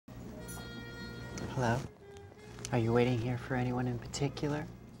Hello? Are you waiting here for anyone in particular?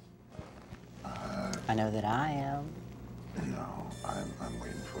 I know that I am. No, I'm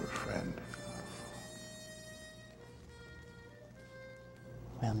waiting for a friend.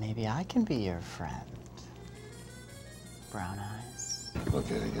 Well, maybe I can be your friend. Brown eyes. Look,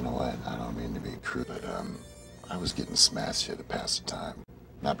 you know what? I don't mean to be crude, but I was getting smashed here to pass the time.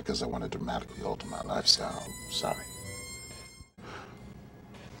 Not because I want to dramatically alter my lifestyle. Sorry.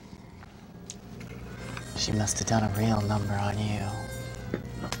 She must have done a real number on you.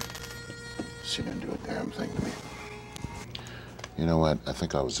 No. She didn't do a damn thing to me. You know what? I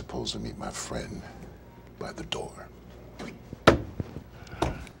think I was supposed to meet my friend by the door.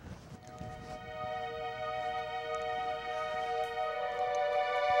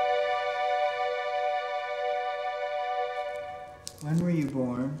 When were you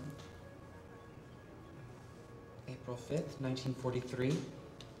born? April 5th, 1943.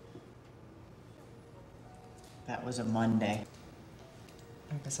 That was a Monday.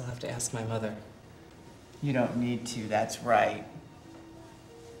 I guess I'll have to ask my mother. You don't need to, that's right.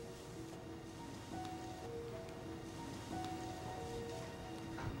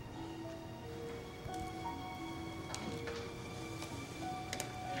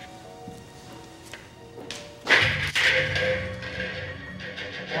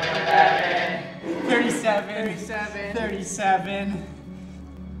 Thirty-seven.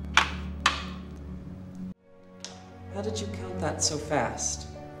 How did you count that so fast?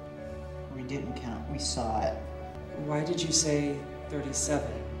 We didn't count, we saw it. Why did you say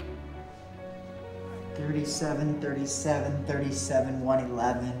 37? 37, 37, 37,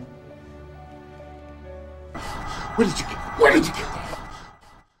 111. Where did you get that?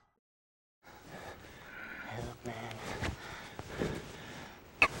 Hey, look, man.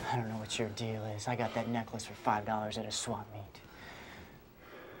 I don't know what your deal is. I got that necklace for $5 at a swap meet.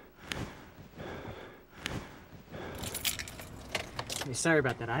 Hey, sorry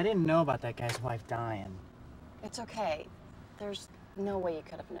about that. I didn't know about that guy's wife dying. It's okay. There's no way you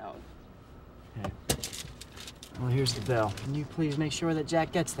could have known. Okay. Well, here's the bill. Can you please make sure that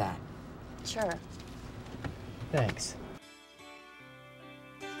Jack gets that? Sure. Thanks.